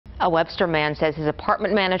A Webster man says his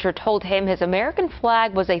apartment manager told him his American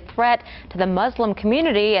flag was a threat to the Muslim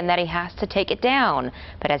community and that he has to take it down.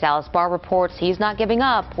 But as Alice Barr reports, he's not giving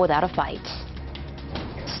up without a fight.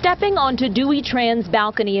 Stepping onto Dewey Tran's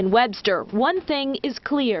balcony in Webster, one thing is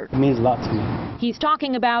clear. It means a lot to me. He's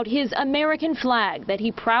talking about his American flag that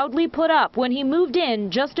he proudly put up when he moved in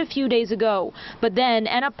just a few days ago. But then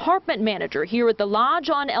an apartment manager here at the lodge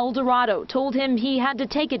on El Dorado told him he had to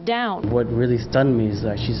take it down. What really stunned me is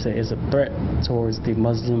that she said it's a threat towards the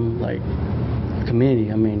Muslim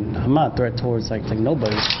community. I mean, I'm not a threat towards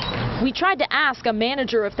nobody. We tried to ask a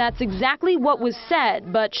manager if that's exactly what was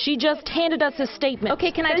said, but she just handed us a statement.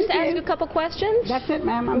 Okay, can I just ask a couple questions? That's it,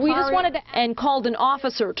 ma'am. I'm sorry. Just wanted to and called an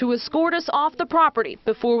officer to escort us off the property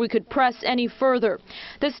before we could press any further.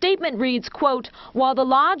 The statement reads, quote, "While the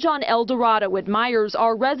lodge on El Dorado admires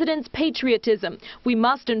our residents' patriotism, we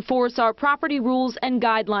must enforce our property rules and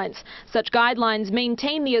guidelines. Such guidelines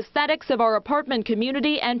maintain the aesthetics of our apartment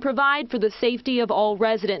community and provide for the safety of all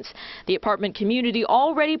residents. The apartment community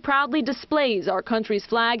already proudly displays our country's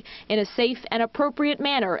flag in a safe and appropriate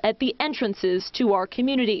manner at the entrances to our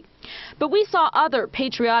community." But we saw other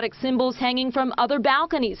patriotic symbols hanging from other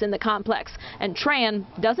balconies in the complex, and Tran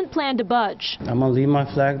doesn't plan to budge. I'm going to leave my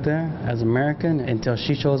flag there as American until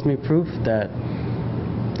she shows me proof that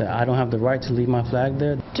I don't have the right to leave my flag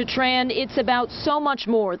there. To Tran, it's about so much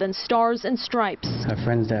more than stars and stripes. I have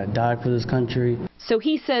friends that died for this country. So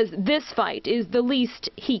he says this fight is the least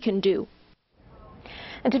he can do.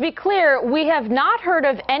 And to be clear, we have not heard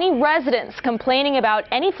of any residents complaining about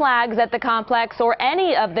any flags at the complex or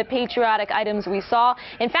any of the patriotic items we saw.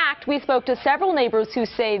 In fact, we spoke to several neighbors who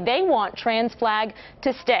say they want Tran's flag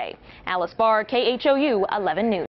to stay. Alice Barr, KHOU 11 News.